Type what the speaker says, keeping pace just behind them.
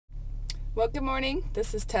Well, good morning.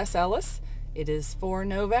 This is Tess Ellis. It is for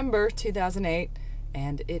November 2008,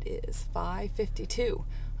 and it is 5:52.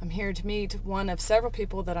 I'm here to meet one of several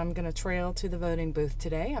people that I'm going to trail to the voting booth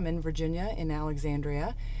today. I'm in Virginia, in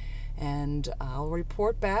Alexandria, and I'll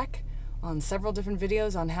report back on several different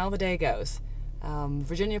videos on how the day goes.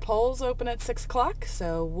 Virginia polls open at 6 o'clock,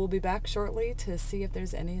 so we'll be back shortly to see if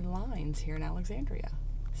there's any lines here in Alexandria.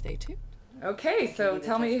 Stay tuned. Okay, so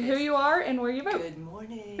tell me who you are and where you vote. Good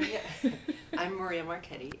morning. I'm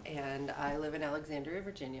Marchetti, and I live in Alexandria,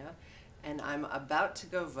 Virginia, and I'm about to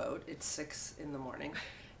go vote. It's 6 in the morning,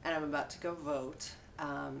 and I'm about to go vote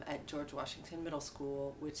at George Washington Middle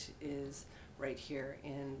School, which is right here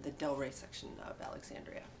in the Delray section of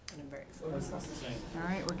Alexandria, and I'm very excited. All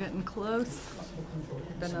right, we're getting close.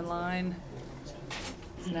 Been in line.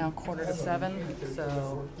 It's now 6:45,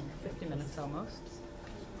 so 50 minutes almost.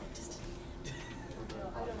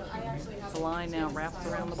 The line now wraps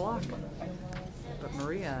around the block, but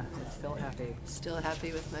Maria is still happy. Still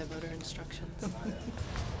happy with my voter instructions.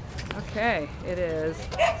 Okay, it is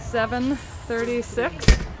 7:36,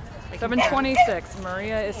 7:26.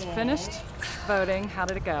 Maria is finished voting. How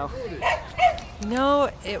did it go? No,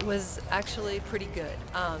 it was actually pretty good.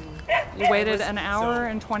 You waited an hour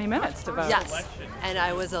and 20 minutes to vote. Yes, and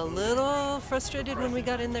I was a little frustrated when we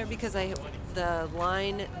got in there because the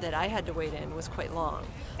line that I had to wait in was quite long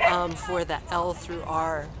for the L through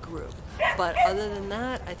R group. But other than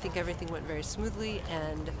that, I think everything went very smoothly,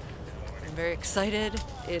 and I'm very excited.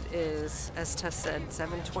 It is, as Tess said,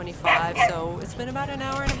 7:25, so it's been about an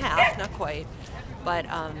hour and a half, not quite, but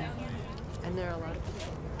and there are a lot of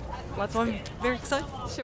people. So I'm very excited.